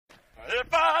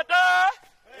if I die,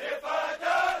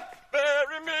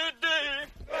 bury me deep,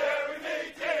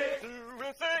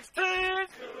 2 and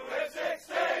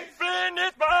 16,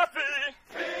 beneath my feet,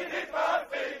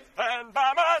 and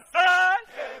by my side,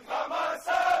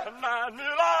 9 mil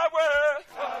I wear,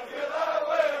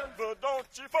 but don't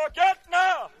you forget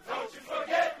now,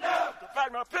 to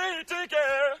pack my PT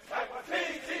gear.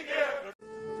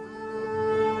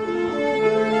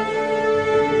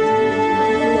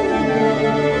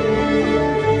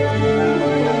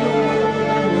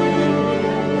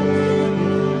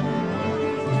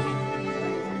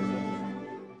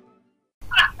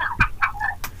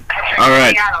 All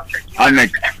right, on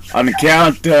the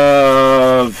count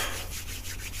of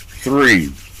 3.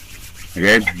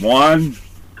 Okay, 1,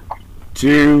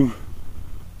 2,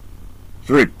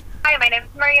 3. Hi, my name is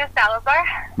Maria Salazar.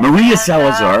 Maria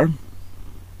Salazar.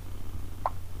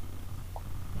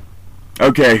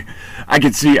 Okay, I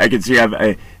can see.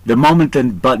 The moment the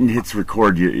button hits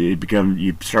record, you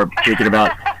start thinking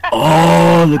about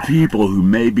all the people who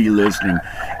may be listening.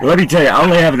 Let me tell you, I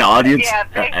only have an audience,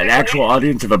 an actual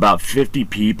audience of about 50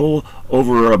 people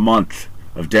over a month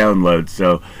of downloads.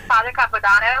 So, Father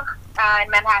Capodanno in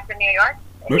Manhattan, New York.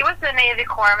 He was a Navy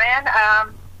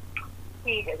corpsman.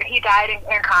 He died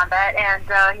in combat, and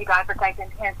he died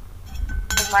protecting his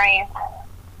Marines.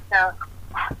 So.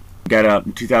 Got out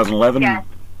in 2011. Yes.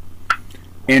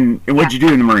 And what'd you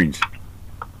do in the Marines?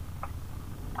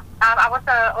 I was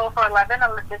a 0411, a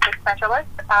logistics specialist.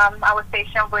 I was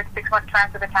stationed with 6th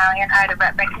Transit Battalion out of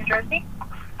Red Bank, New Jersey.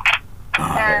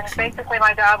 And basically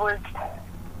my job was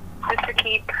just to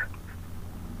keep,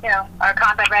 our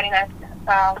combat readiness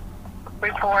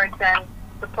reports and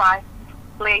supply,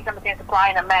 liaison between supply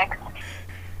and the mech.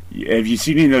 Have you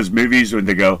seen any of those movies when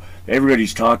they go,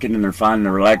 everybody's talking and they're fine and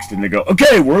they're relaxed and they go,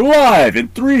 okay, we're live in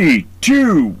 3,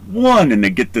 2, 1, and they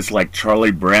get this like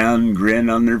Charlie Brown grin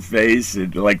on their face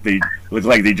and like they look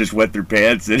like they just wet their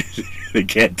pants and they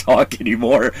can't talk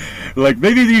anymore. Like,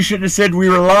 maybe you shouldn't have said we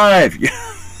were live. Yeah.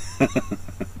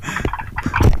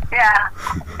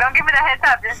 Don't give me the heads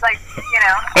up. Just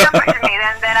don't push me,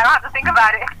 then I don't have to think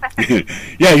about it.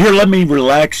 Yeah, here, let me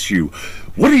relax you.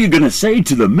 What are you going to say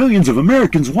to the millions of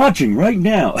Americans watching right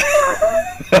now?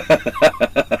 Oh,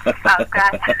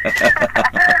 God.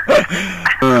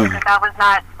 That was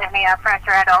not any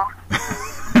pressure at all.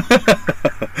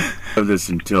 This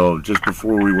until just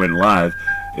before we went live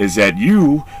is that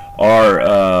you are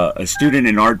a student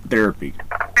in art therapy.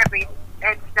 Therapy,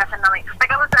 it's definitely, like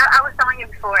I was telling you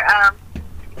before,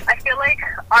 I feel like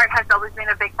art has always been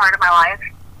a big part of my life,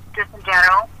 just in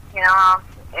general.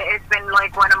 It's been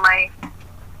like one of my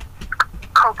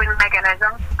coping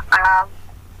mechanisms.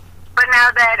 But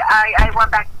now that I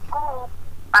went back to school,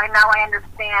 I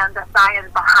understand the science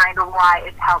behind why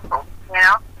it's helpful,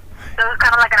 So it's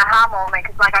kind of like an aha moment,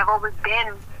 because I've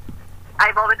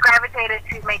always gravitated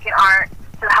to making art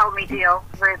to help me deal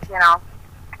with,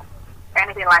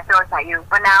 anything life throws at you.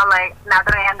 But now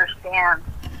that I understand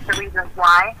the reasons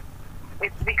why,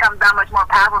 it's become that much more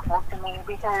powerful to me,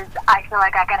 because I feel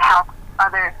like I can help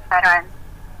other veterans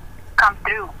come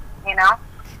through,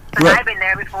 Because right. I've been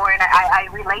there before, and I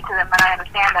relate to them, and I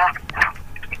understand that.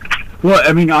 Well,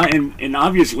 I mean, and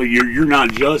obviously you're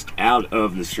not just out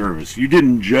of the service. You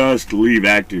didn't just leave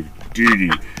active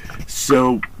duty.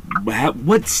 So,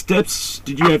 what steps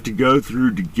did you have to go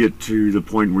through to get to the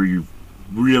point where you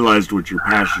realized what your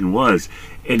passion was,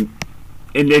 and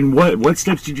then what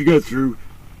steps did you go through,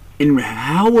 and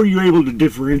how were you able to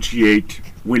differentiate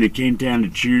when it came down to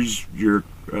choose your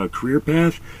career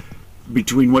path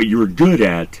between what you were good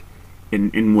at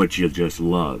and what you just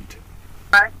loved?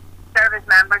 Service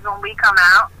members, when we come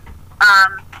out,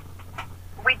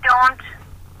 we don't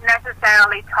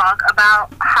necessarily talk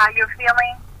about how you're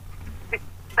feeling, the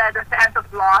sense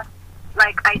of loss,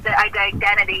 like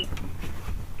identity,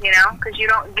 because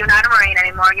you're not a Marine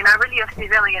anymore, you're not really a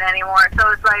civilian anymore,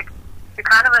 so it's like you're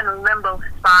kind of in a limbo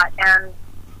spot, and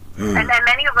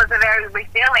many of us are very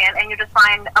resilient, and you just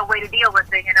find a way to deal with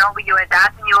it, you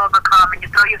adapt and you overcome, and you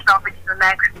throw yourself into the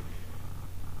next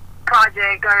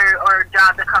project or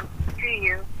job that comes to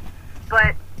you.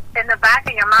 But in the back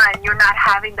of your mind, you're not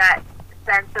having that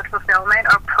sense of fulfillment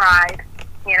or pride,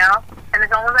 and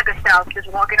it's almost like a shell just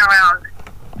walking around.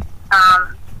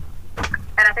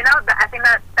 And I think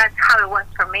that's how it was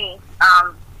for me.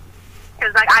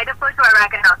 Because I deployed to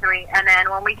Iraq in 2003, and then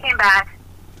when we came back,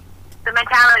 the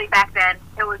mentality back then,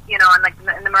 it was, in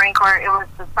the Marine Corps, it was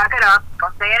to suck it up,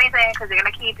 don't say anything, because they're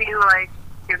going to keep you,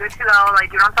 you're good to go,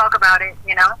 you don't talk about it,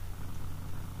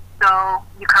 So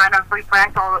you kind of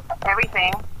repress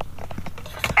everything,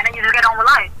 and then you just get on with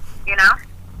life,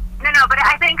 No, but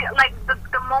I think,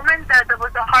 the moment that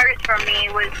was the hardest for me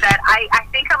was that I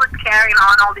think I was carrying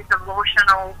on all these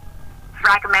emotional,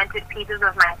 fragmented pieces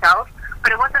of myself.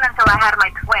 But it wasn't until I had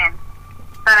my twin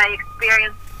that I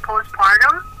experienced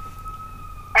postpartum,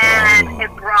 and it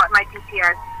brought my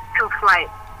PTS to flight.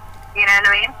 You know what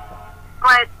I mean?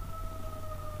 But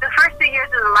the first 2 years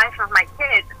of the life of my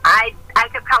kids, I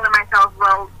kept telling myself,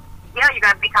 well, yeah, you're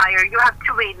going to be tired. You have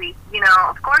 2 babies. You know,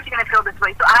 of course you're going to feel this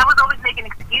way. So I was always making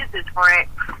excuses for it.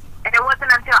 And it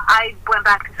wasn't until I went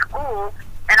back to school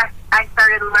and I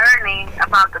started learning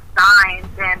about the signs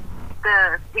and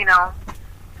the, you know,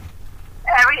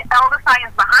 all the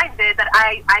science behind it that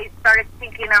I started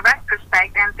thinking in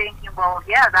retrospect and thinking, well,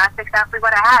 yeah, that's exactly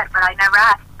what I had, but I never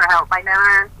asked for help. I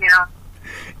never, you know.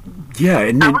 Yeah,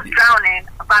 and then, I was drowning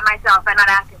by myself and not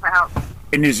asking for help.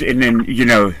 And then you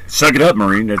know, suck it up,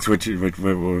 Maureen. That's what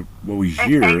we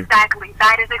hear. Exactly.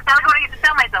 That is exactly what I used to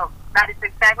tell myself. That is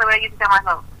exactly what I used to tell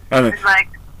myself. It's like,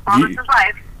 well, this is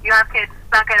life. You have kids.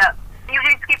 Suck it up. You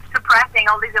just keep suppressing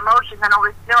all these emotions and all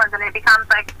these feelings, and it becomes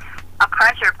like a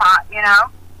pressure pot. You know.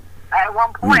 At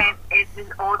one point, it's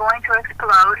just all going to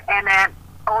explode, and then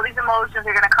all these emotions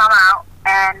are going to come out,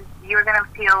 and you're going to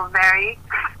feel very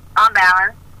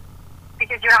unbalanced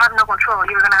because you have no control.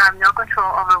 You're going to have no control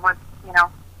over what's, you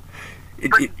know,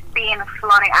 being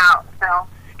floating out. So,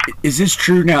 is this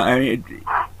true now? I mean,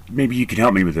 maybe you can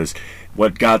help me with this.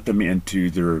 What got them into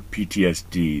their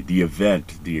PTSD, the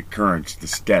event, the occurrence, the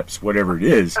steps, whatever it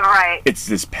is? Right. It's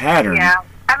this pattern. Yeah.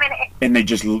 I mean, and they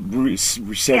just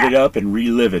set it up and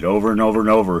relive it over and over and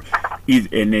over,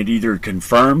 and it either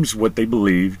confirms what they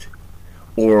believed,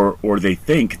 or they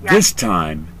think this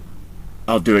time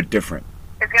I'll do it different.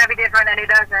 It's gonna be different, and it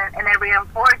doesn't, and it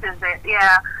reinforces it.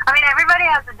 Yeah, I mean, everybody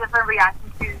has a different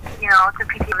reaction to, you know, to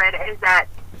PTSD. Is that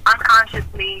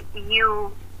unconsciously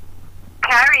you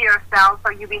carry yourself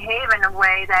or you behave in a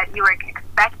way that you are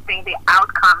expecting the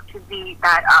outcome to be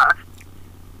that of.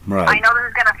 Right. I know this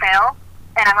is gonna fail,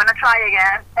 and I'm gonna try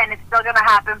again, and it's still gonna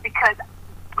happen because,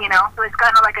 you know, so it's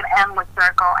kind of like an endless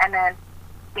circle, and then,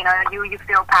 you know, you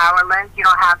feel powerless. You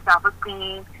don't have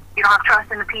self-esteem. You don't have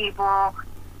trust in the people.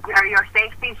 Your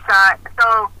safety's shut.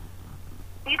 So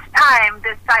each time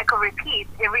this cycle repeats,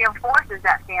 it reinforces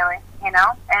that feeling, you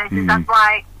know? And it's just, that's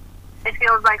why it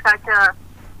feels like such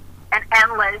an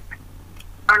endless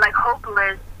or like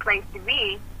hopeless place to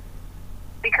be,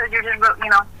 because you're just, you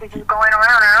know, you're just going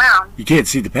around and around. You can't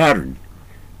see the pattern.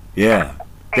 Yeah.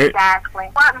 Exactly.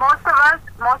 But most of us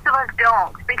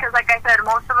don't, because like I said,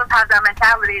 most of us have that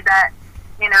mentality that,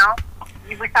 you know,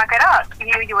 we suck it up.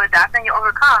 You adapt and you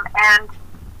overcome. And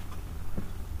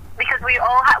because we're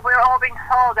all being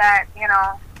told that, you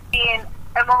know, being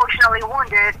emotionally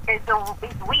wounded is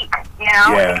weak, you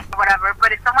know, whatever.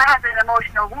 But if someone has an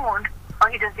emotional wound, oh,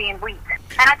 he's just being weak.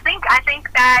 And I think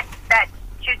that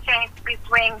should change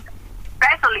between,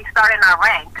 especially starting our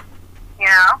rank, you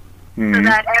know, so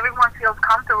that everyone feels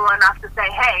comfortable enough to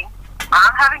say, hey,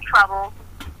 I'm having trouble.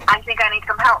 I think I need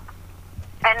some help,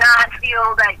 and not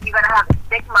feel that you're gonna have a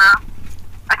stigma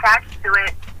attached to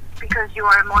it because you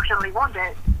are emotionally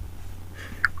wounded.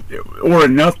 Or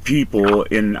enough people,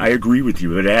 and I agree with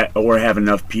you, or have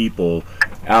enough people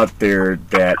out there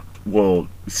that will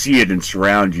see it and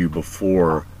surround you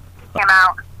before. Came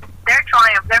out.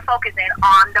 They're focusing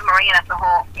on the Marine as a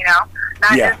whole, you know,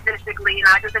 not just physically,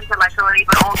 not just intellectually,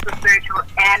 but also spiritually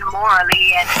and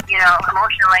morally and, you know,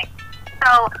 emotionally.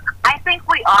 So I think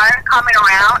we are coming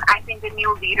around. I think the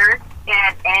new leaders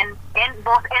in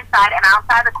both inside and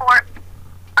outside the court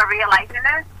are realizing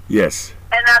this. Yes.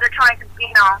 And now they're trying to,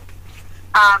 you know,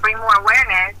 bring more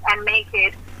awareness and make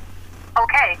it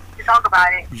okay to talk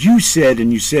about it. You said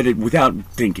it without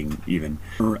thinking even,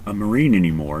 a Marine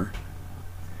anymore.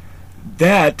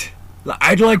 That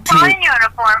I'd like to. In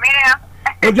uniform,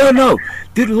 you know. No.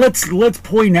 Let's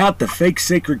point out the fake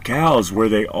sacred cows where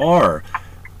they are.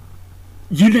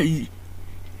 You know,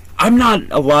 I'm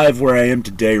not alive where I am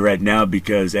today right now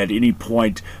because at any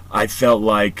point I felt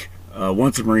like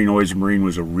once a Marine, always a Marine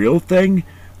was a real thing.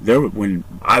 When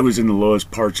I was in the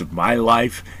lowest parts of my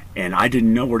life and I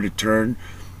didn't know where to turn,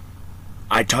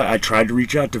 I tried to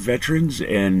reach out to veterans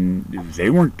and they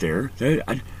weren't there.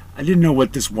 I didn't know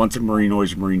what this once a Marine,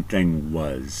 always a Marine thing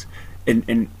was.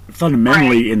 And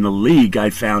fundamentally in the League, I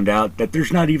found out that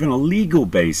there's not even a legal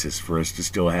basis for us to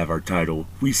still have our title.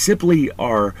 We simply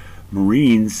are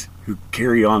Marines who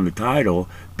carry on the title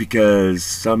because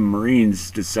some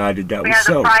Marines decided that was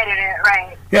so. We have the pride in it,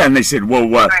 right. Yeah, and they said, well,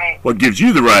 what gives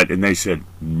you the right? And they said,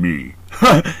 me.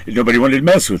 Nobody wanted to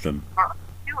mess with them.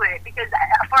 Do it, because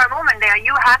for a moment there,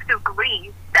 you have to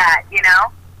agree that, you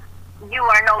know, you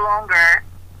are no longer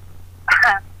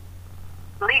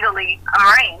legally a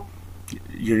Marine.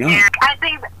 You're not. And I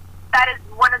think that is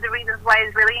one of the reasons why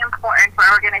it's really important for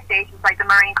organizations like the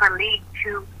Marine Corps League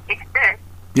to exist.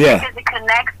 Yeah. Because it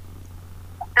connects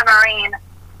the Marine,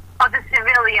 or the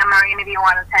civilian Marine, if you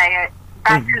want to say it,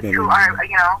 back to our,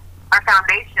 you know, our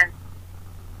foundation,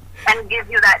 and gives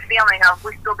you that feeling of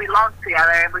we still belong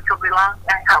together, and we still belong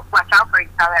and help watch out for each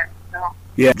other. So.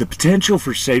 Yeah, the potential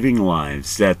for saving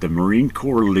lives that the Marine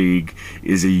Corps League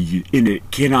is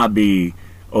it cannot be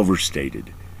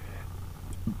overstated.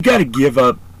 You got to give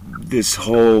up this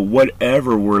whole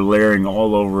whatever we're layering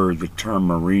all over the term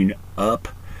Marine up.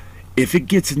 If it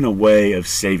gets in the way of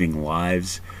saving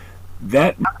lives,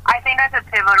 that I think that's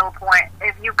a pivotal point.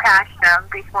 If you catch them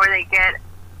before they get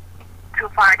too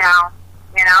far down,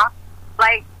 you know,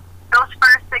 like those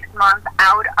first 6 months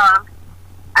out of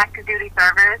active duty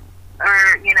service,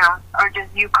 or you know, or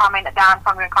just you coming down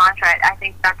from your contract, I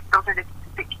think those are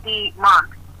the key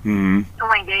months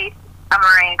to engage a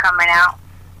Marine coming out.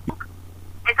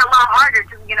 It's a lot harder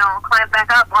to, you know, climb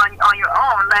back up on your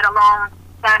own, let alone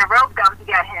sign a rope down to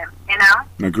get him, you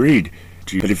know? Agreed.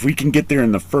 But if we can get there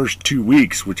in the first 2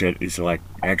 weeks, which is like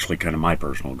actually kind of my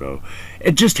personal goal,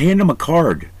 and just hand them a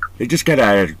card. They just got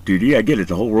out of duty. I get it.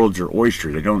 The whole world's their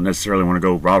oyster. They don't necessarily want to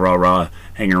go rah, rah, rah,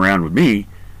 hanging around with me.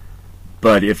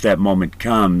 But if that moment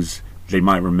comes, they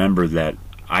might remember that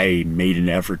I made an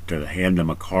effort to hand them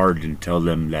a card and tell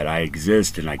them that I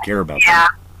exist and I care about them.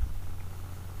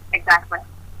 Exactly.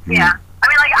 Yeah. I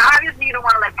mean, like, obviously you don't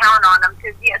want to, like, count on them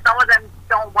because, yeah, some of them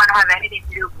don't want to have anything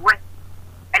to do with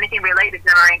anything related to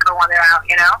the Marine Corps when they're out,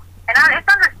 you know? And it's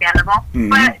understandable.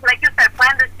 But, like you said,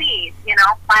 plant the seed, you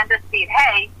know? Plant the seed.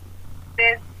 Hey,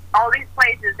 there's all these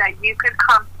places that you could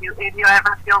come to if you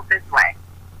ever feel this way,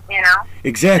 you know?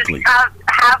 Exactly. Just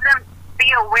have them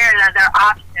be aware that there are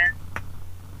options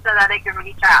so that they can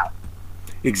reach out.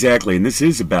 Exactly. And this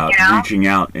is about reaching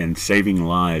out and saving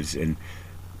lives. And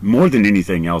more than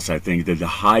anything else, I think that the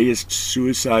highest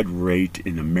suicide rate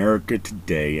in America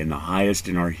today and the highest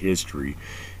in our history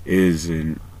is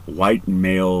in white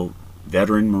male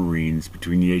veteran Marines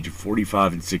between the age of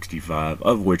 45 and 65,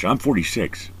 of which I'm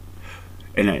 46.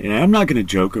 And I'm not going to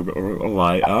joke or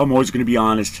lie. I'm always going to be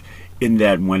honest in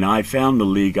that when I found the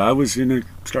League, I was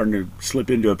starting to slip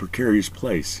into a precarious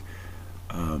place.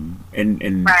 And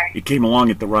it came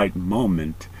along at the right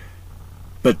moment.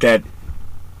 But that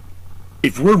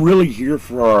if we're really here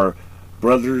for our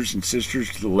brothers and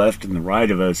sisters to the left and the right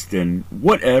of us, then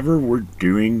whatever we're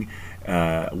doing,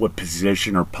 what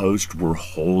position or post we're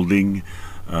holding,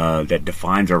 that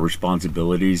defines our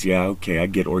responsibilities, yeah, okay, I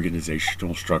get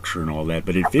organizational structure and all that,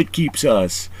 but if it keeps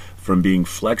us from being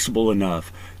flexible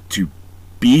enough to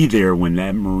be there when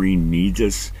that Marine needs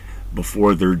us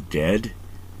before they're dead,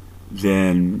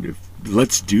 then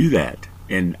let's do that.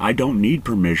 And I don't need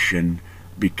permission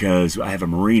because I have a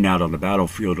Marine out on the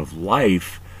battlefield of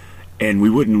life, and we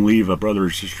wouldn't leave a brother or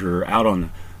sister out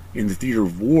in the theater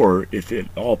of war if at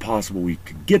all possible we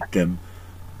could get them.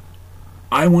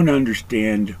 I want to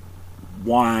understand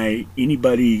why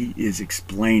anybody is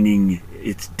explaining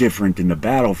it's different in the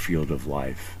battlefield of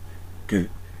life. Because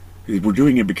we're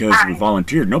doing it because we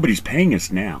volunteered. Nobody's paying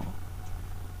us now.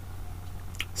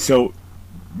 So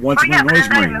once again,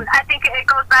 I think it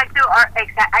goes back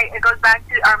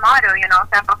to our motto, you know,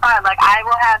 Semper Fi. Like, I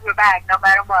will have your back no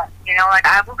matter what. You know, like,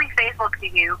 I will be faithful to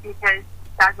you because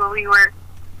that's what we were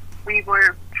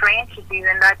trained to do.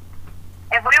 And that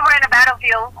if we were in a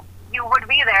battlefield, you would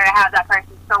be there to have that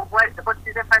person. So what's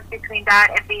the difference between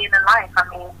that and being in life? I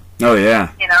mean, oh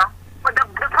yeah, you know, but the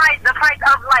price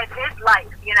of life is life.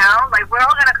 You know, like, we're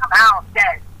all gonna come out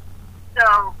dead.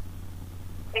 So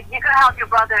if you can help your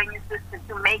brother and your sister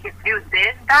to make it through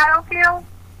this battlefield,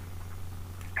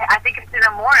 I think it's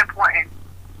even more important.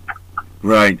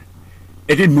 Right.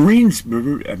 And in Marines,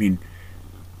 I mean,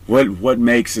 what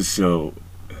makes us so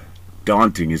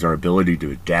daunting is our ability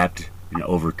to adapt and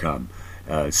overcome.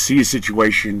 See a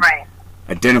situation,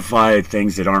 identify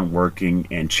things that aren't working,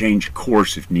 and change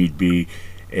course if need be,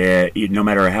 no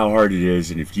matter how hard it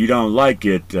is. And if you don't like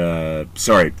it,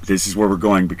 sorry, this is where we're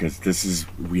going because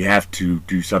we have to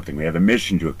do something. We have a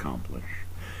mission to accomplish.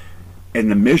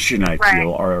 And the mission, I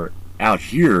feel, are out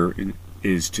here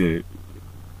is to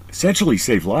essentially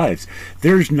save lives.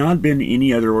 There's not been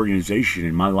any other organization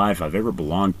in my life I've ever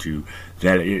belonged to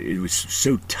that it was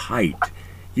so tight.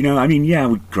 You know, I mean, yeah,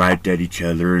 we griped at each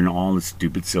other and all the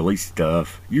stupid, silly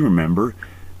stuff. You remember.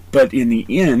 But in the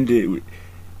end,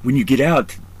 when you get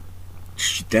out,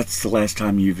 that's the last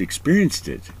time you've experienced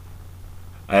it.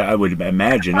 I would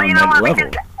imagine on that level.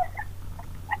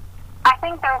 I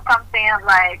think there's something,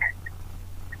 like,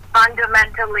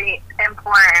 fundamentally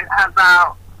important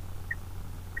about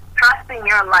trusting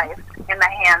your life in the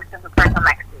hands of the person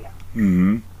next to you.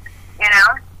 Mm-hmm. You know,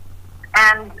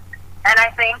 and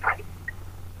I think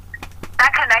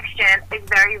that connection is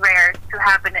very rare to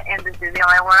happen in the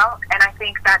civilian world, and I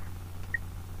think that's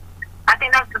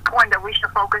the point that we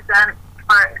should focus on.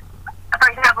 For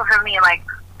example, for me, like,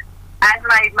 as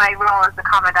my role as a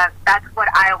commandant, that's what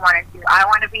I want to do. I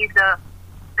want to be the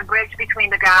bridge between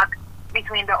the gap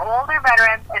between the older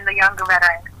veterans and the younger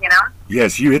veterans, you know?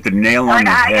 Yes, you hit the nail on the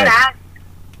head.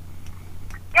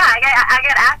 I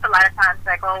get asked a lot of times,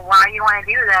 like, well, why do you want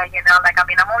to do that? You know, like, I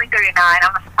mean, I'm only 39,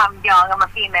 I'm young, I'm a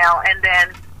female, and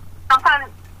then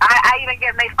sometimes I even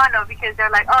get made fun of because they're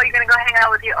like, oh, you're going to go hang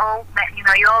out with your old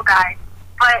guys.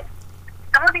 But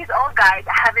some of these old guys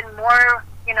have been more,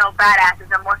 badasses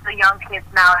than most of the young kids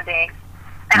nowadays.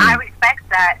 And I respect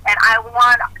that, and I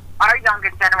want our younger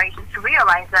generation to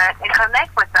realize that and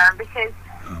connect with them because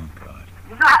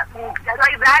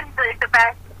that is the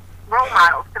best role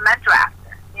models to mentor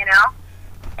after, you know?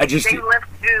 They live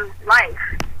through life.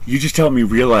 You just helped me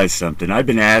realize something. I've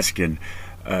been asking,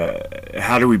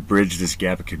 how do we bridge this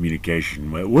gap of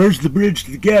communication? Where's the bridge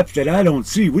to the gap that I don't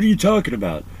see? What are you talking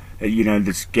about?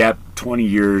 This gap 20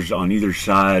 years on either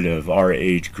side of our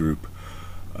age group.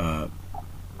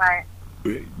 Right.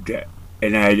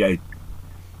 And I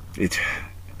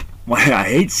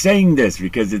hate saying this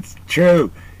because it's true.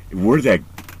 We're that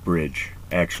bridge,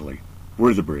 actually.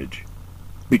 We're the bridge.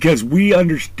 Because we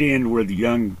understand where the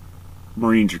young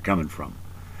Marines are coming from.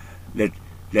 That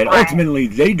ultimately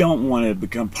they don't want to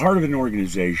become part of an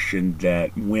organization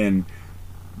that when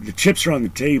the chips are on the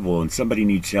table and somebody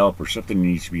needs help or something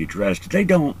needs to be addressed, they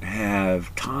don't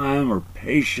have time or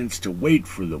patience to wait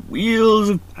for the wheels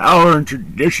of power and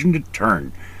tradition to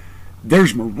turn.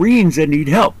 There's Marines that need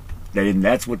help, and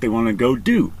that's what they want to go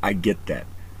do. I get that,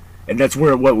 and that's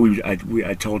where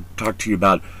I talked to you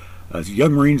about.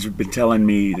 Young Marines have been telling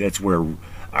me that's where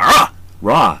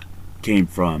 "rah" came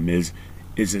from. Is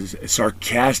a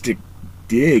sarcastic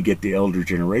dig at the elder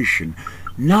generation,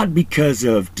 not because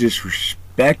of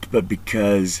disrespect, but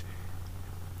because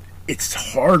it's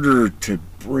harder to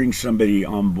bring somebody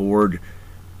on board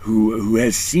who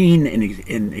has seen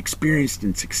and experienced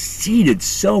and succeeded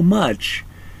so much.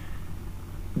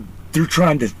 They're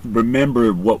trying to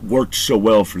remember what worked so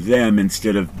well for them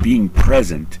instead of being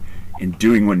present and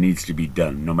doing what needs to be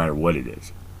done, no matter what it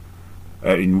is.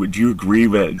 And would you agree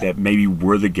that maybe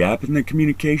we're the gap in the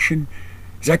communication?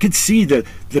 Because I could see the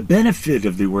benefit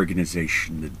of the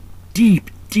organization, the deep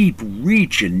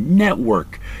reach and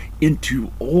network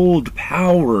into old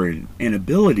power and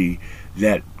ability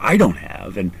that I don't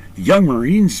have, and the younger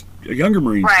Marines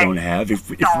right. don't have. If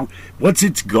once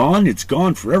it's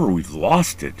gone forever. We've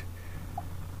lost it.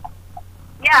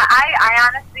 Yeah, I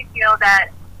honestly feel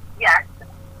that, yes,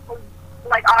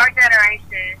 like our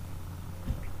generation,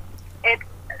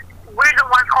 we're the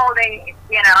ones holding,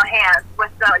 hands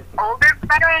with the older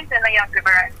veterans and the younger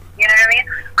veterans. You know what I mean?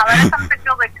 A lot of times I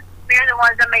feel like we're the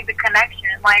ones that make the connection.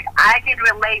 Like, I can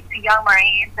relate to young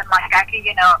Marines and, like, I can,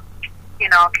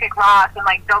 kick rocks and,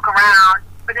 like, joke around.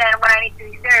 But then when I need to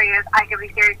be serious, I can be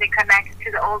serious and connect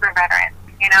to the older veterans,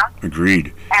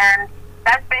 Agreed. And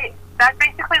that's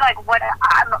basically, like,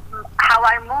 how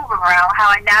I move around, how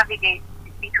I navigate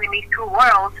between these two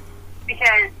worlds,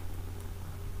 because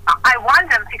I want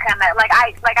them to connect.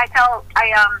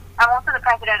 I'm also the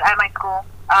president at my school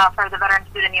for the Veteran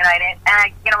Student United,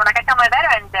 and when I tell my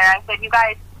veterans there, I said, you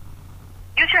guys,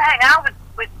 you should hang out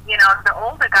with the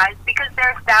older guys because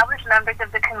they're established members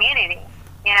of the community.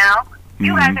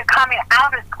 You guys are coming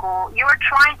out of school. You're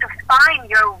trying to find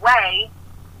your way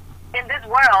in this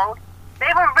world.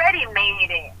 They've already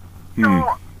made it.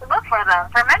 So look for them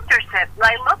for mentorship.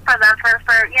 Like, look for them for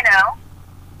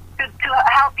to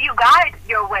help you guide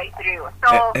your way through.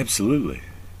 So absolutely.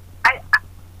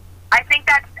 I think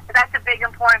that's a big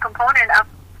important component of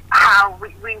how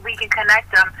we can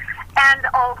connect them. And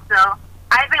also,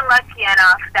 I've been lucky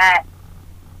enough that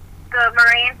the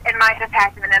Marines in my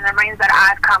detachment and the Marines that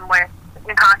I've come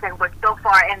in contact with so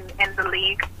far in the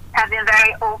league have been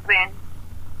very open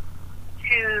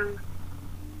to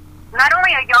not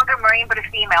only a younger Marine, but a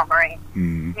female Marine.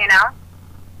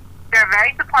 They're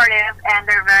very supportive and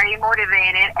they're very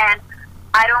motivated, and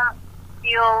I don't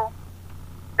feel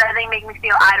that they make me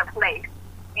feel out of place,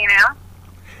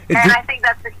 And I think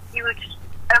that's a huge,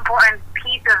 important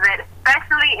piece of it,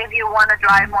 especially if you want to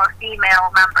drive more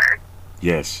female members.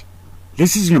 Yes.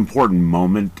 This is an important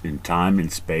moment in time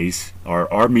and space,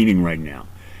 our meeting right now.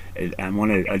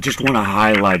 I just want to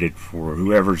highlight it for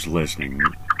whoever's listening,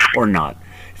 or not.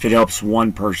 If it helps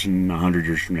one person 100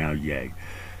 years from now, yay.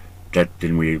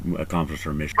 Then we accomplished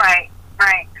our mission. Right.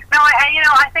 No,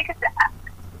 I think it's.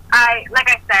 Like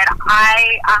I said,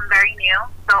 I'm very new,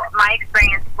 so my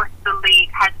experience with the league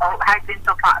has been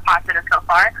so positive so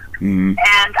far, Mm-hmm.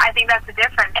 and I think that's the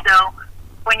difference. So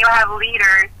when you have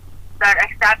leaders that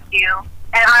accept you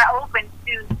and are open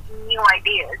to new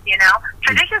ideas,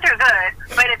 traditions are good,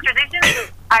 but if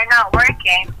traditions are not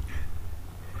working,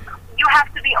 you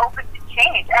have to be open to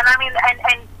change, and I mean,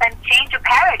 and change your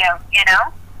paradigm,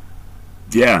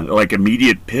 Yeah, like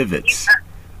immediate pivots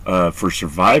for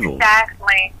survival.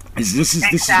 Exactly. This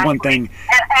is one thing.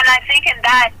 And I think in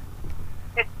that,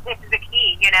 it's the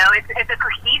key. It's a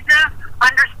cohesive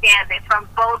understanding from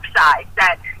both sides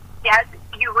that yes,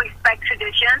 you respect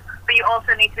traditions, but you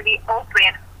also need to be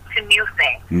open to new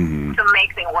things to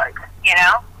make things work.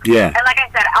 Yeah. And like I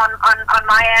said, on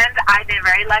my end, I've been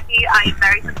very lucky. I'm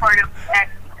very supportive, and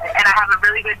I have a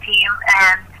really good team.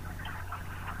 And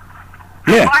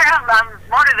yeah, I'm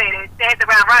motivated to hit the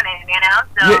ground running.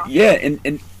 So yeah,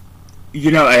 and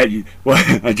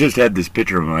I just had this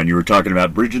picture of mine. You were talking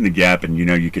about bridging the gap, and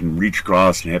you can reach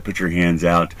across and put your hands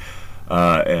out,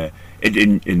 and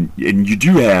you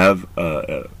do have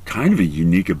kind of a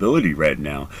unique ability right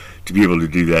now to be able to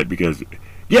do that because.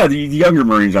 Yeah, the younger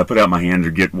Marines, I put out my hands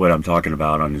to get what I'm talking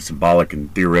about on a symbolic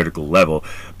and theoretical level.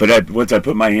 But once I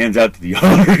put my hands out to the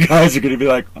older guys, are going to be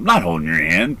like, I'm not holding your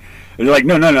hand. And they're like,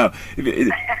 no.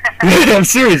 I'm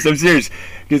serious.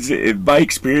 Because my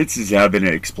experiences, how I've been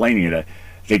explaining it,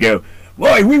 they go,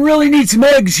 boy, we really need some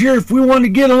eggs here if we want to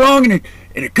get along and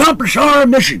accomplish our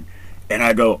mission. And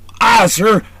I go,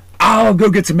 sir, I'll go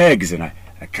get some eggs. And I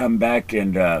come back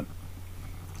and I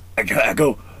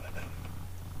go,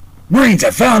 Marines,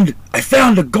 I found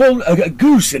a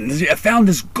goose, and I found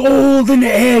this golden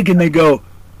egg. And they go,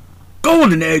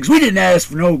 golden eggs? We didn't ask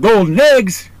for no golden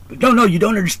eggs. But no, you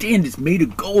don't understand. It's made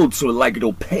of gold, so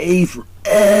it'll pay for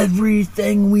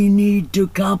everything we need to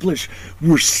accomplish.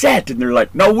 We're set. And they're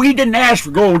like, no, we didn't ask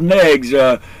for golden eggs.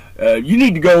 You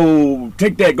need to go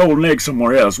take that golden egg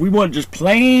somewhere else. We want just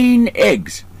plain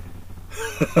eggs.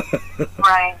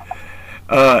 Right.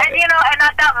 And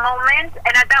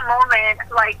at that moment,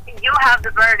 like, you have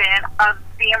the burden of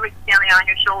being resilient on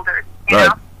your shoulders, right.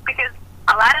 because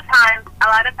a lot of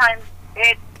times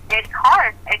it's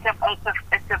hard. It's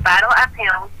a battle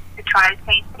uphill to try to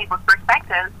change people's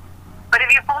perspectives. But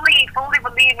if you fully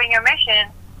believe in your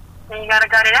mission, then you gotta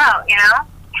gut it out.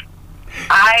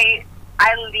 I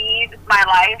lead my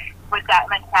life with that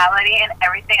mentality in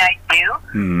everything I do.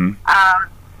 Mm-hmm.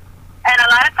 And a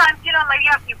lot of times,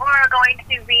 people are going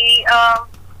to be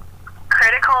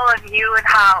critical of you and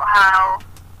how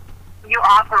you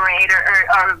operate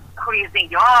or who you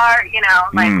think you are,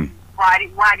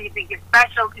 why do you think you're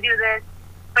special to do this?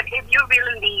 But if you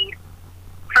really lead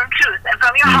from truth and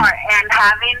from your heart and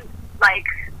having, like,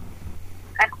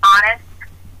 an honest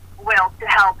will to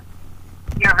help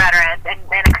your veterans and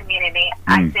a community,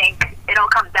 I think it all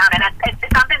comes down. And it's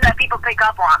something that people pick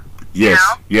up on. Yes,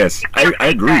 I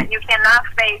agree. You cannot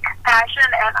fake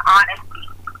passion and honesty.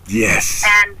 Yes.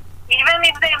 And even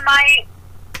if they might,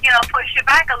 push you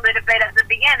back a little bit at the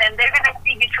beginning, they're going to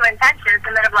see your true intentions,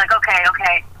 and then they're like,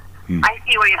 okay, I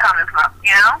see where you're coming from,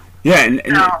 Yeah,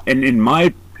 and in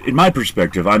my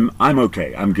perspective, I'm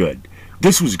okay. I'm good.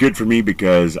 This was good for me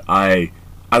because I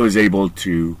was able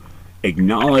to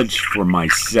acknowledge for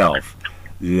myself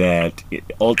that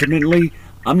ultimately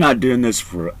I'm not doing this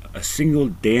for a single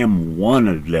damn one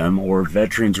of them or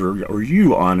veterans or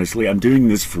you, honestly. I'm doing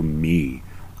this for me.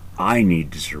 I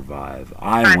need to survive.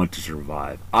 I want to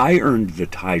survive. I earned the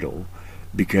title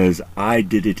because I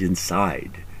did it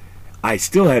inside. I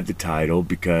still have the title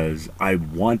because I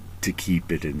want to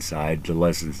keep it inside, the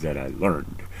lessons that I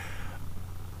learned.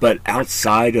 But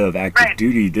outside of active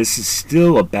duty, this is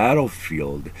still a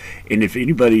battlefield. And if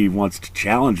anybody wants to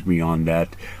challenge me on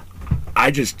that,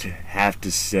 I just have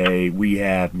to say we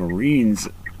have Marines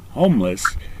homeless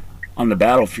on the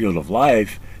battlefield of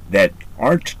life that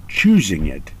aren't choosing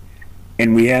it.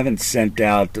 And we haven't sent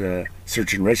out a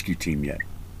search and rescue team yet.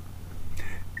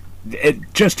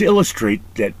 Just to illustrate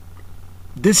that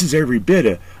this is every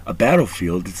bit a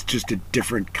battlefield. It's just a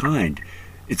different kind.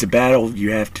 It's a battle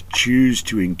you have to choose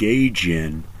to engage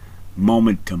in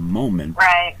moment to moment,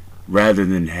 rather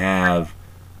than have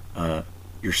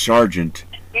your sergeant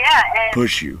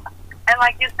push you. And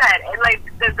like you said,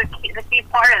 the key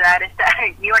part of that is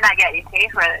that you are not getting paid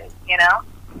for this.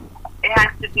 It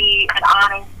has to be an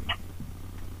honest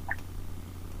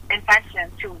intention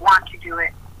to want to do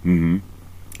it. Mm-hmm.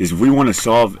 If we want to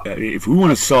solve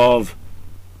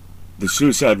the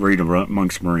suicide rate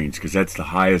amongst Marines, because that's the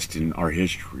highest in our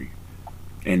history,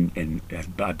 and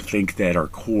I think that our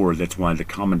Corps, that's why the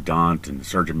Commandant and the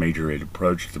Sergeant Major had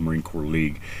approached the Marine Corps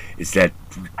League, is that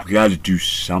we got to do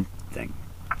something.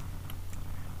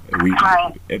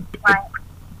 Right.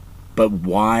 But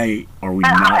why are we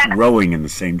not rowing in the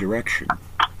same direction?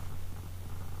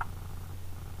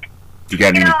 You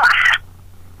got any?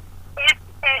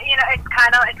 It's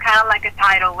kind of like a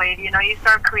tidal wave. You know, you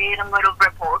start creating little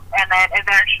ripples, and then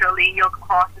eventually you'll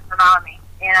cross the tsunami.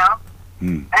 You know.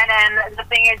 And then the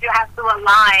thing is, you have to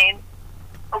align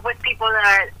with people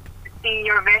that see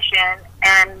your vision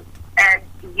and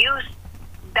use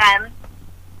them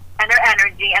and their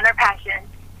energy and their passion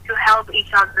to help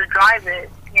each other drive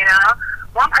it. You know,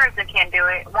 one person can't do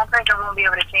it. One person won't be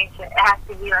able to change it. It has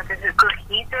to be like a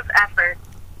cohesive effort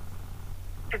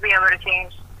to be able to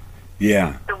change.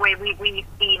 Yeah. The way we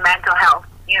see mental health.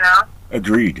 You know.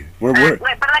 Agreed. But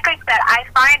like I said, I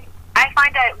find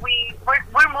that we're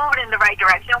moving in the right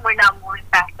direction. We're not moving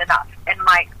fast enough,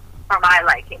 for my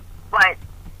liking. But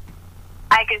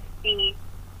I can see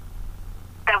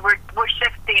that we're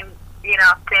shifting, you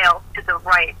know, sail to the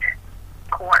right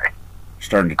course.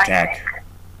 Starting to tack.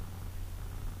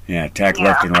 Yeah, tack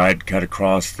left and right, cut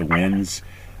across the winds.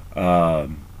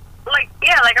 Like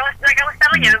I was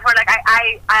telling you before, like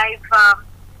I've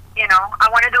you know, I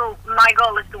want to do. My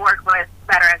goal is to work with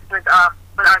veterans with art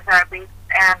therapies.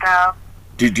 And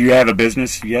do you have a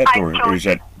business yet, or is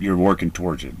that you're working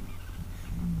towards it?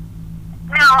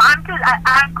 No, I'm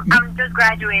just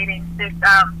graduating this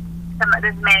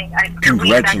May.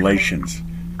 Congratulations.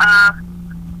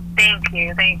 Thank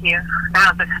you.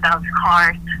 That was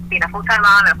hard. Being a full-time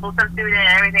mom and a full-time student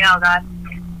and everything else.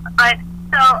 But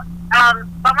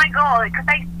my goal, because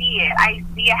I see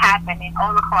it happening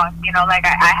all across. You know, like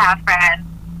I have friends.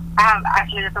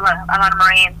 There's a lot of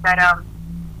Marines that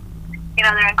you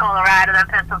know, they're in Colorado, they're in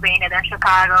Pennsylvania, they're in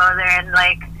Chicago, they're in,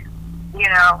 like, you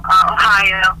know,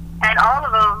 Ohio, and all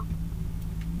of them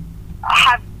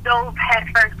have dove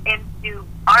headfirst into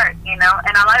art, you know,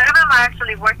 and a lot of them are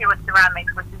actually working with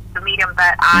ceramics, which is the medium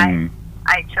that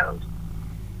I chose.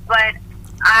 But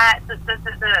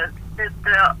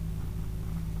the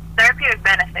therapeutic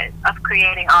benefit of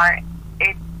creating art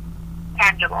is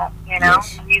tangible, you know,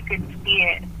 yes. You can see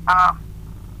it.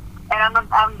 And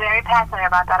I'm very passionate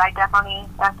about that.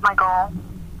 That's my goal.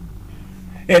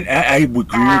 And I agree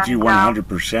with you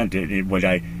 100%.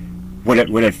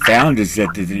 What I found is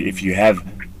that if you have,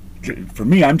 for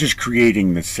me, I'm just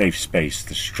creating the safe space,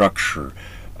 the structure,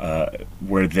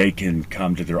 where they can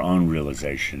come to their own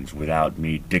realizations without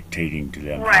me dictating to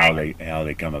them how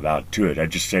they come about to it. I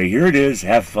just say, here it is,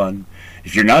 have fun.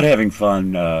 If you're not having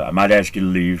fun, I might ask you to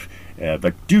leave,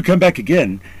 but do come back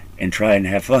again and try and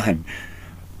have fun.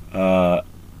 I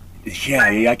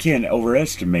can't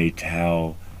overestimate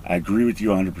how I agree with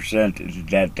you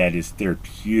 100% that is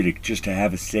therapeutic, just to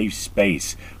have a safe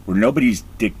space where nobody's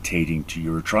dictating to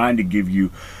you or trying to give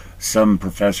you some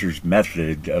professor's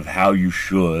method of how you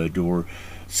should, or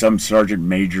some sergeant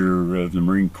major of the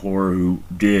Marine Corps who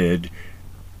did,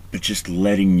 but just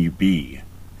letting you be.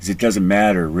 Because it doesn't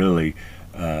matter really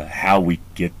how we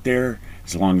get there,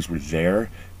 as long as we're there.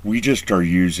 We just are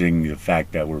using the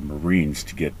fact that we're Marines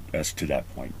to get us to that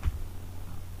point.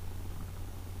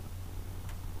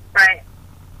 Right.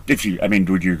 Would you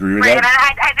agree with that?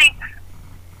 I think,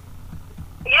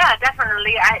 yeah,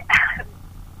 definitely.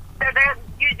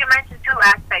 You mentioned two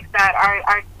aspects that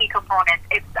are key components.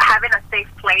 It's having a safe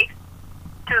place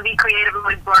to be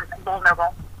creatively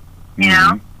vulnerable, you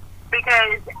know?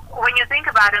 Because when you think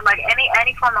about it, like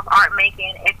any form of art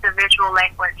making, it's a visual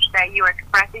language that you're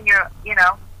expressing your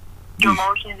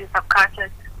emotions, your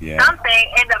subconscious. Yeah.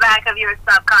 Something in the back of your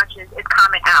subconscious is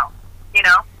coming out, you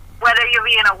know, whether you're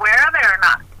being aware of it or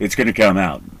not. It's going to come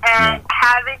out. And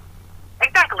having,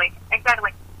 exactly.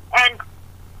 And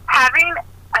having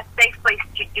a safe place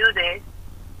to do this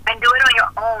and do it on your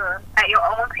own, at your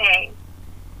own pace,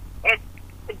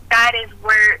 that is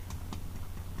where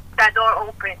that door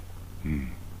opens.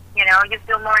 You know, you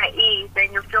feel more at ease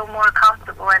and you feel more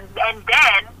comfortable, and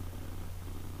then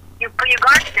you put your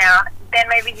guards down, then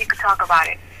maybe you could talk about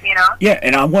it, you know? Yeah,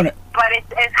 and I want to... But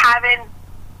it's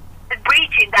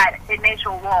breaching that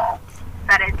initial wall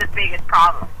that is the biggest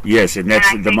problem. Yes, and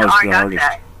that's the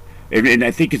hardest. And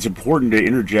I think it's important to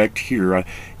interject here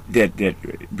that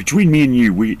between me and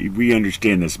you, we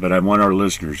understand this, but I want our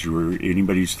listeners,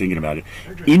 anybody who's thinking about it,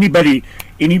 anybody,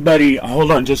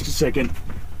 hold on just a second.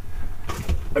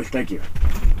 Oh, thank you.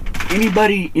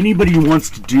 Anybody who wants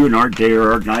to do an art day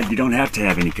or art night, you don't have to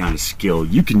have any kind of skill.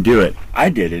 You can do it. I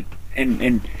did it.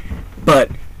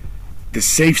 But the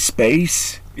safe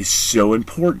space is so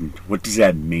important. What does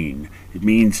that mean? It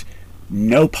means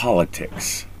no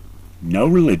politics, no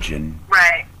religion.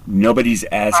 Right. Nobody's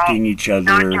asking each No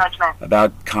other judgment.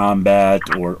 about combat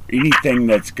or anything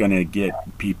that's going to get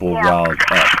people Yeah. riled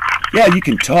up. Yeah, you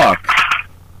can talk,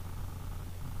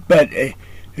 but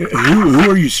who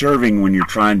are you serving when you're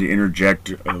trying to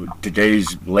interject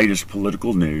today's latest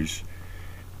political news?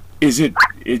 Does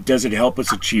it help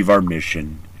us achieve our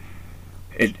mission?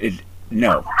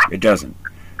 No, it doesn't.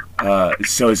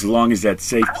 So as long as that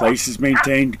safe place is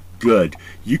maintained, good.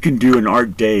 You can do an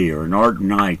art day or an art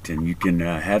night, and you can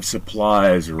have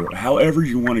supplies or however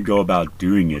you want to go about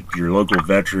doing it. Your local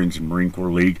Veterans and Marine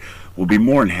Corps League will be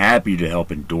more than happy to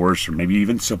help endorse or maybe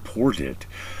even support it.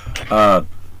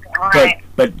 Right.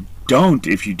 But don't,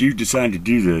 if you do decide to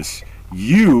do this,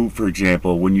 you, for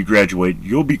example, when you graduate,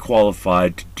 you'll be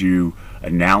qualified to do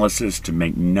analysis, to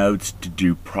make notes, to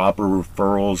do proper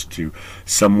referrals to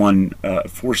someone,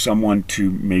 for someone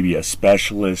to maybe a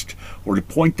specialist, or to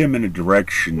point them in a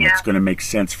direction that's going to make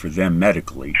sense for them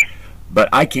medically. But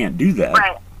I can't do that,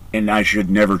 Right. and I should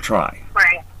never try.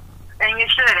 Right. And you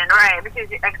shouldn't, right? Because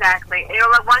exactly,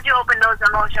 once you open those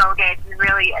emotional gates, you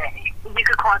really you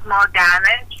could cause more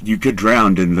damage. You could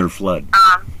drown in their flood.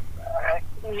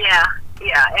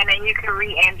 Yeah, and then you can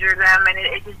re-injure them, and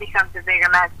it just becomes a bigger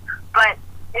mess. But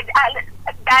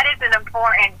that is an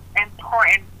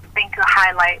important thing to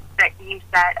highlight that you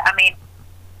said. I mean,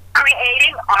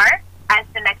 creating art as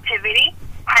an activity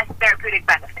has therapeutic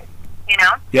benefits, you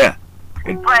know? Yeah.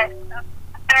 But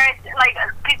there's, like,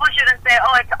 people shouldn't say,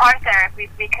 oh, it's art therapy,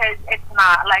 because it's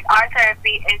not. Like, art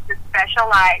therapy is a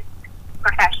specialized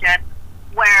profession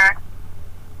where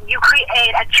you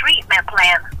create a treatment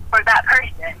plan for that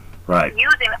person, Right.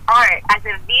 using art as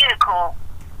a vehicle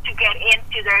to get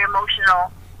into their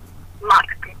emotional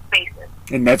locked spaces.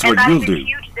 And that's And what that's you'll a do.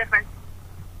 huge difference.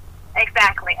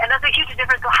 Exactly. And that's a huge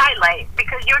difference to highlight,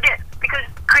 because because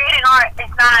creating art is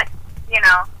not,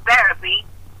 therapy.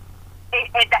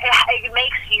 It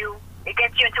makes you, it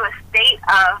gets you into a state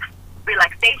of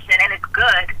relaxation, and it's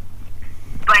good,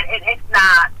 but it's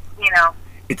not,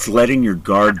 It's letting your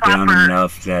guard The down proper-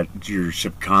 enough that your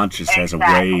subconscious has a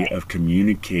way Exactly. of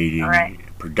communicating Right.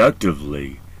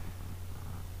 productively,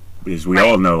 because we Right.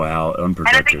 all know how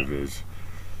unproductive think- is.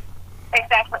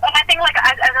 Exactly. And I think, like,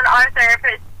 as an art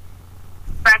therapist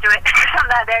graduate, I'm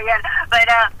not there yet, but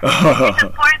it's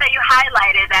important that you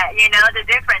highlighted that, the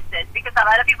differences, because a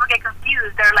lot of people get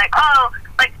confused. They're like, oh,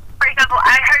 like, for example,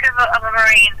 I heard of a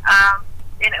Marine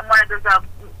in one of those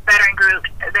veteran groups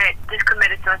that just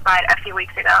committed suicide a few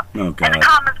weeks ago. Oh, And the God.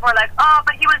 comments were like, oh,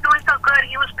 but he was doing so good,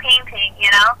 he was painting,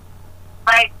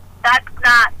 Like, that's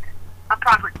not a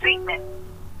proper treatment,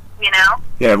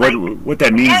 Yeah, like, what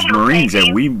that means, yeah, you're Marines, that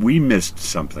thinking- we missed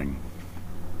something.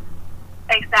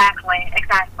 Exactly.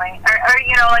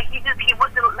 Or like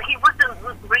he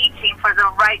wasn't reaching for the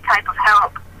right type of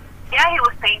help. Yeah, he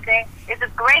was painting. It's a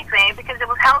great thing because it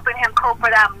was helping him cope for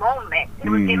that moment. It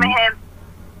was giving him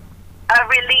a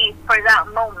relief for that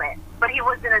moment, but he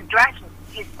wasn't addressing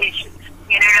his issues.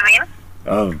 You know what I mean?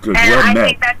 Oh, good. And Well I met.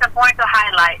 think that's important to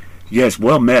highlight. Yes,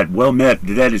 well met.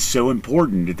 That is so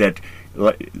important that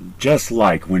just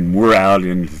like when we're out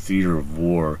in the theater of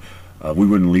war, we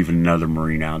wouldn't leave another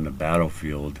Marine out in the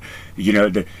battlefield.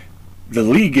 The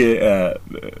League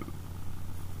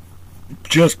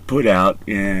just put out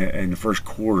in the first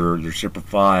quarter their Semper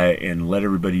Fi and let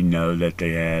everybody know that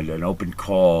they had an open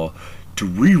call to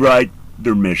rewrite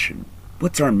their mission.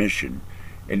 What's our mission?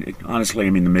 And honestly,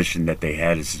 the mission that they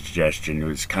had is a suggestion. It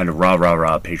was kind of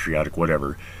rah, patriotic,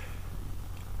 whatever.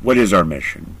 What is our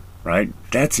mission, right?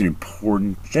 That's an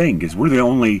important thing, because we're the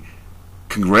only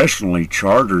congressionally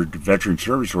chartered veteran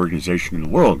service organization in the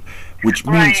world, which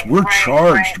means we're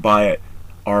charged by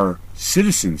our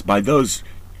citizens, by those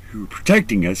who are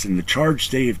protecting us, and the charge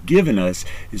they have given us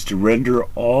is to render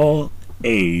all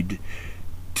aid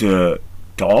to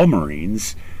all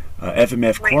Marines,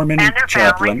 FMF corpsmen and their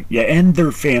chaplain, and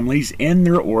their families, and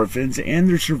their orphans, and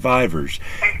their survivors.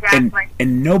 Exactly.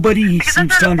 And nobody Because seems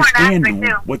that's to an important understand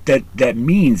aspect, too. what that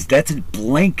means. That's a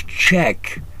blank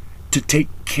check to take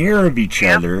care of each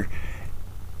Yep. other.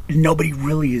 Nobody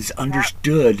really has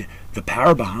understood the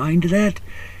power behind that.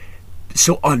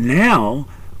 So on now,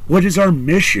 what is our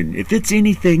mission? If it's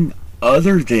anything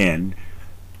other than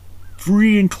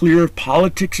free and clear of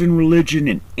politics and religion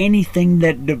and anything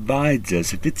that divides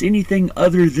us, if it's anything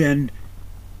other than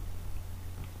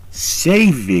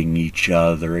saving each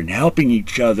other and helping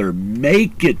each other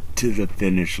make it to the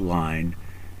finish line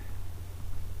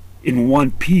in one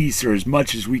piece, or as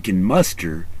much as we can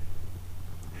muster,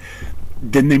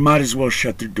 then they might as well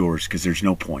shut their doors, because there's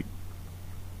no point.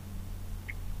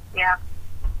 Yeah.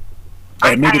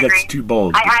 maybe I that's agree. too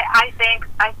bold. I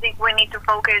think we need to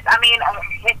focus. I mean,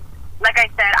 like I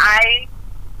said,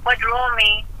 what drew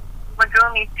me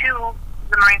to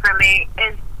the Marine Corps League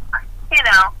is, you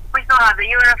know, we still have the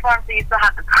uniform, so you still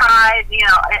have the pride, you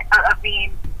know, of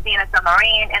being as a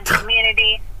Marine in the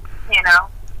community. You know,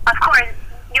 of course,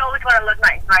 you always want to look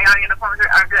nice, right? Our uniforms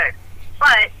are good,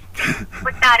 but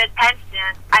with that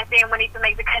intention, I think we need to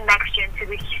make the connection to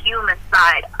the human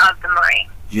side of the Marine.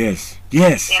 Yes,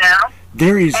 yes. You know,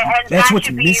 there is. and That's that what's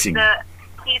should missing. be the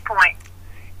key point.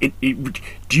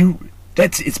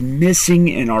 It's missing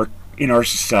in our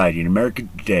society in America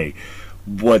today.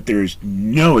 What there's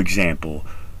no example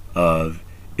of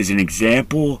is an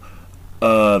example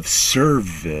of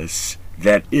service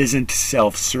that isn't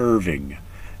self-serving,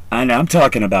 and I'm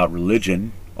talking about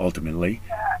religion ultimately,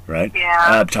 right? Yeah.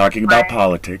 I'm talking about Right.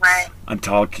 politics. Right. I'm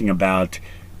talking about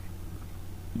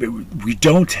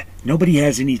nobody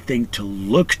has anything to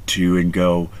look to and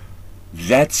go,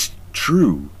 that's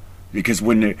true. Because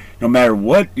no matter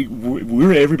what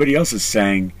everybody else is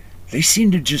saying, they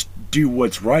seem to just do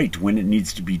what's right when it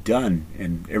needs to be done,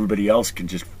 and everybody else can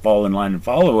just fall in line and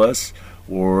follow us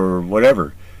or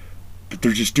whatever. But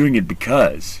they're just doing it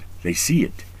because they see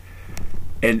it.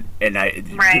 And Right.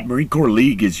 the Marine Corps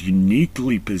League is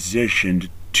uniquely positioned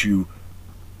to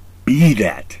be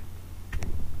that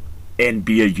and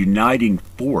be a uniting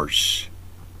force.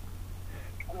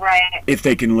 Right. If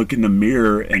they can look in the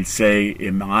mirror and say,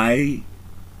 am I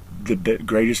the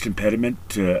greatest impediment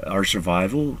to our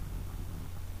survival?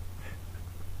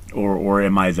 Or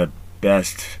am I the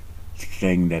best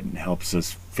thing that helps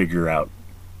us figure out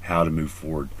how to move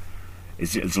forward?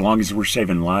 As long as we're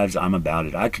saving lives, I'm about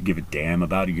it. I could give a damn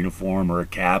about a uniform or a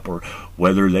cap or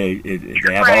whether they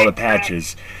have all the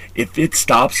patches. If it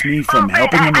stops me from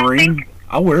helping a Marine,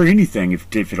 I'll wear anything if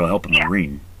it'll help a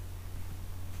Marine.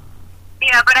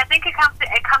 Yeah, but I think it comes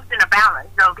in a balance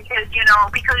though, because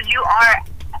you are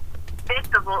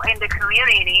visible in the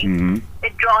community, Mm-hmm.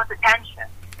 it draws attention.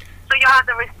 So you have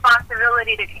the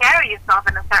responsibility to carry yourself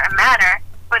in a certain manner,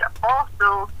 but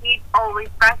also keep always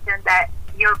present that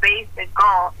your basic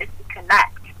goal is to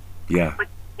connect Yeah. with,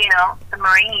 the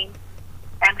Marine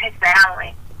and his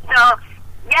family. So,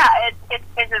 yeah, it's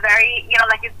a very,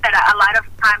 like you said, a lot of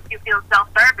times you feel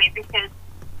self-serving because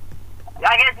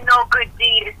I guess no good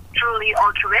deed is truly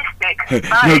altruistic.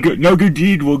 But No good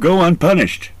deed will go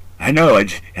unpunished. I know,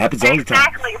 it happens all the time.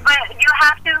 exactly, but you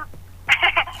have to,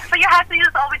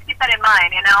 just always keep that in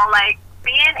mind, like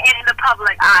being in the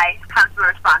public eye comes with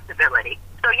responsibility.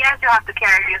 So yes, you have to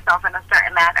carry yourself in a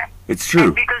certain manner. It's true.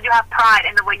 And because you have pride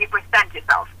in the way you present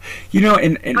yourself.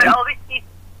 And But always keep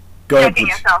go ahead, checking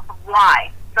please. yourself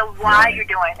why. So why Right. you're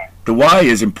doing it. The why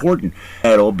is important,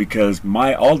 because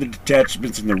all the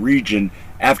detachments in the region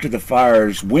after the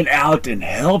fires went out and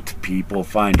helped people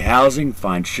find housing,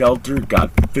 find shelter,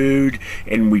 got food,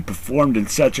 and we performed in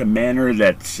such a manner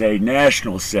that, say,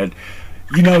 National said,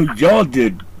 y'all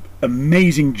did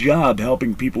amazing job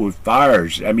helping people with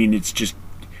fires. I mean, it's just,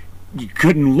 you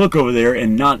couldn't look over there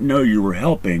and not know you were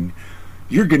helping.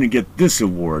 You're going to get this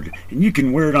award, and you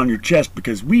can wear it on your chest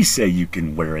because we say you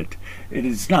can wear it. It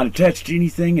is not attached to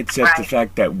anything except the Right.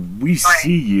 fact that we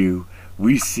see you,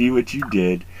 we see what you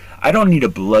did. I don't need a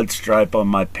blood stripe on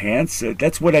my pants.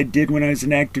 That's what I did when I was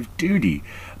in active duty.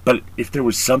 But if there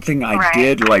was something I Right.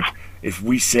 did, like if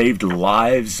we saved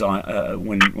lives on,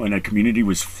 when a community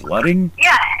was flooding,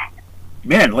 Yeah.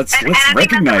 man, let's And I think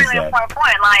recognize that's a really that. important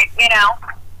point. Like,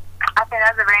 I think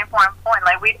that's a very important point.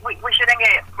 Like, we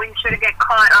shouldn't get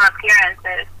caught on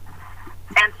appearances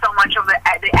and so much of the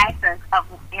essence of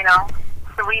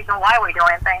the reason why we're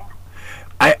doing things.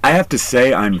 I have to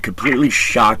say I'm completely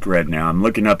shocked right now. I'm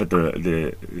looking up at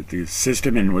the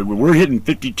system, and we're hitting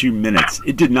 52 minutes.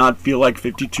 It did not feel like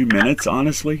 52 minutes,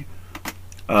 honestly.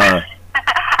 I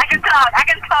can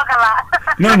talk a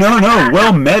lot. No.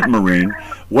 Well met, Marine.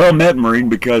 Well met, Marine,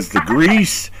 because the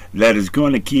grease that is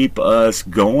going to keep us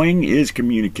going is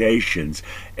communications.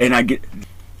 And I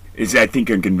think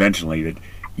unconventionally that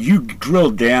you drill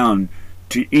down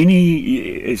to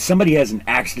if somebody has an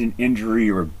accident, injury,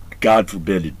 or God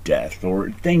forbid a death,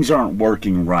 or things aren't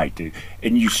working right,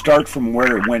 and you start from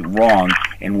where it went wrong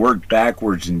and work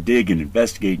backwards and dig and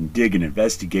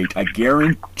investigate, I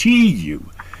guarantee you,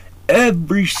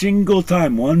 every single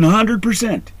time,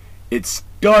 100%, it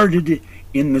started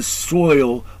in the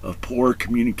soil of poor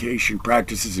communication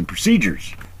practices and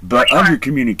procedures. But Sure.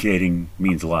 under-communicating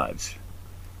means lives.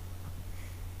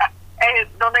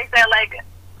 Don't they say, like,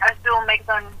 assume makes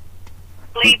them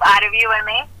sleep out of you and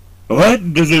me?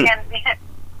 What does it? And,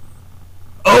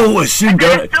 Oh, assume. I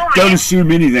said Don't assuming.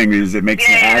 assume anything. Does it makes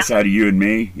an Yeah. ass out of you and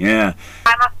me? Yeah.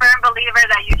 I'm I'm a firm believer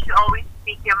that you should always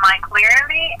speak your mind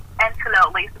clearly and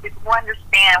slowly so people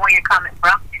understand where you're coming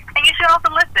from. And you should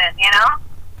also listen, you know?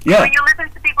 Yeah. When you listen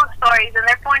to people's stories and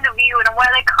their point of view and where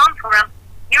they come from,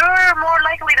 you're more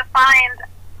likely to find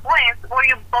points where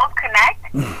you both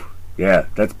connect. Yeah,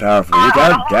 that's powerful. On a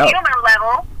Without whole doubt. human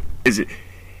level. Is it?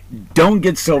 Don't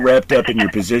get so wrapped up in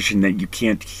your position that you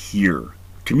can't hear.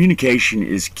 Communication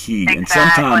is key, and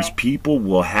sometimes Exactly. people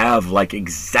will have like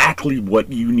exactly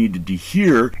what you needed to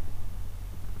hear.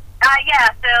 Yeah,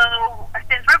 so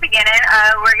since we're beginning,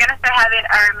 we're going to start having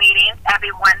our meetings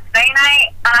every Wednesday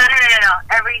night. No.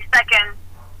 Every second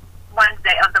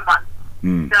Wednesday of the month.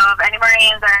 So if any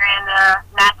Marines are in the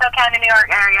Nassau County, New York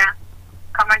area,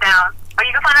 come on down. Or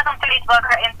you can find us on Facebook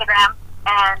or Instagram,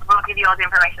 and we'll give you all the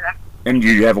information there. And do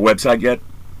you have a website yet?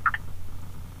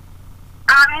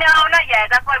 No, not yet.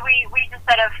 That's why we just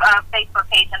set up a Facebook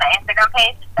page and an Instagram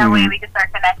page. That way we can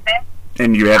start connecting.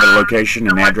 And you have a location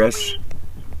and So once address?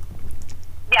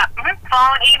 Yeah,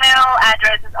 phone, email,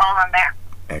 address is all on there.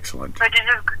 Excellent. So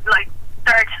just like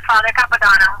search Father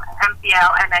Capodanno,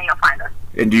 MCL, and then you'll find us.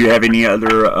 And do you have any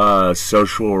other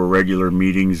social or regular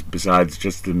meetings besides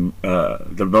just the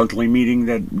monthly meeting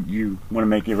that you want to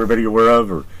make everybody aware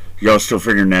of, or y'all still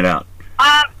figuring that out?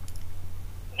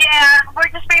 Yeah, we're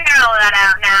just figuring all that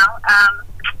out now.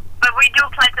 But we do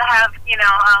plan to have,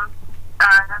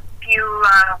 a few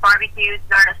barbecues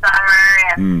during the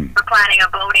summer, and we're planning a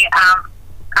boating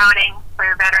outing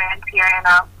for veterans here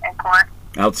in Port,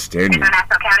 Outstanding. in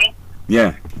Nassau County.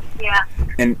 Yeah. Yeah.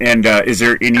 And is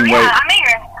there any So, way? yeah, I'm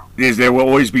here. There will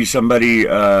always be somebody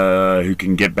who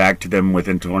can get back to them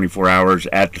within 24 hours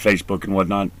at the Facebook and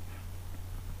whatnot?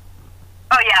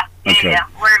 Oh, yeah. Okay. Yeah.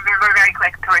 We're very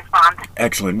quick to respond.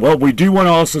 Excellent. Well, we do want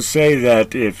to also say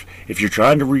that if you're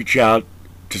trying to reach out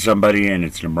to somebody and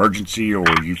it's an emergency, or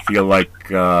you feel like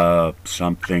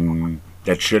something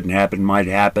that shouldn't happen might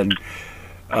happen,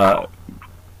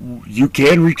 you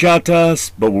can reach out to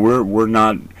us, but we're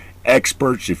not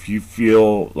experts. If you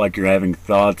feel like you're having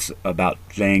thoughts about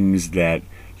things that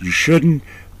you shouldn't,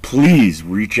 please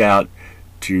reach out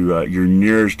to your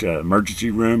nearest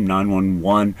emergency room,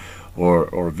 911,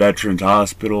 or Veterans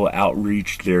Hospital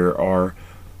outreach. There are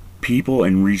people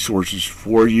and resources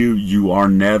for you. You are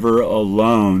never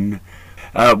alone.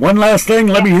 One last thing,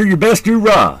 let me hear your best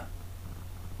hoorah.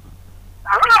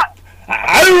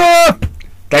 Hoorah!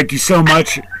 Thank you so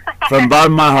much. From the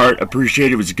bottom of my heart, appreciate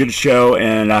it. It was a good show,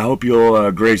 and I hope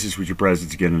you'll grace us with your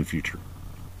presence again in the future.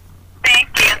 Thank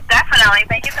you. Definitely.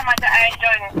 Thank you so much. I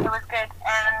enjoyed it. It was good.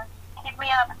 And keep me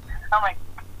up.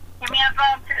 Keep me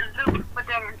up to Zoom with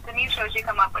the new shows you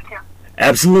come up with, too.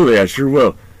 Absolutely, I sure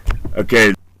will.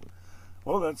 Okay.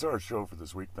 Well, that's our show for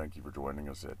this week. Thank you for joining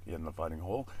us at In the Fighting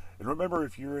Hole. And remember,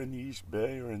 if you're in the East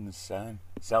Bay or in the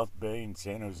South Bay in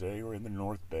San Jose, or in the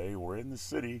North Bay or in the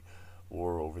city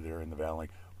or over there in the valley,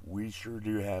 we sure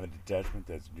do have a detachment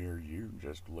that's near you.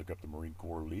 Just look up the Marine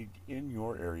Corps League in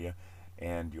your area,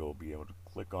 and you'll be able to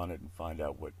click on it and find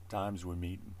out what times we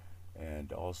meet,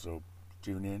 and also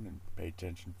tune in and pay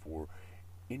attention for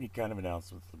any kind of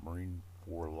announcements the Marine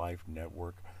for Life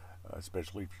Network,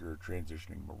 especially if you're a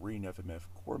transitioning Marine, FMF,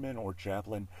 corpsman, or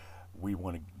chaplain. We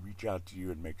want to reach out to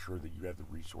you and make sure that you have the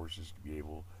resources to be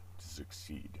able to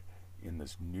succeed in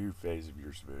this new phase of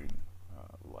your civilian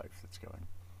life that's coming.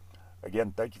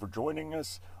 Again, thank you for joining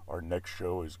us. Our next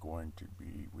show is going to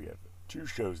be, we have 2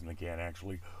 shows in the can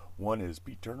actually. One is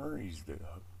Pete Turner. He's the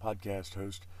podcast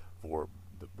host for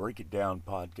the Break It Down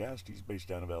podcast. He's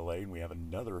based out of LA, and we have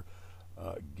another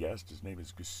guest. His name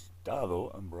is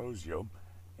Gustavo Ambrosio,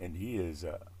 and he is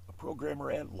a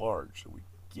programmer at large. So we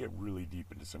get really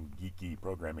deep into some geeky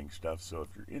programming stuff. So if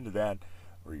you're into that,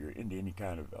 or you're into any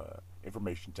kind of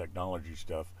information technology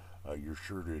stuff, you're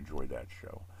sure to enjoy that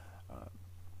show.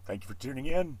 Thank you for tuning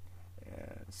in,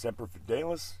 and Semper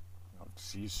Fidelis. I'll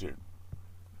see you soon.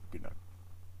 Good night.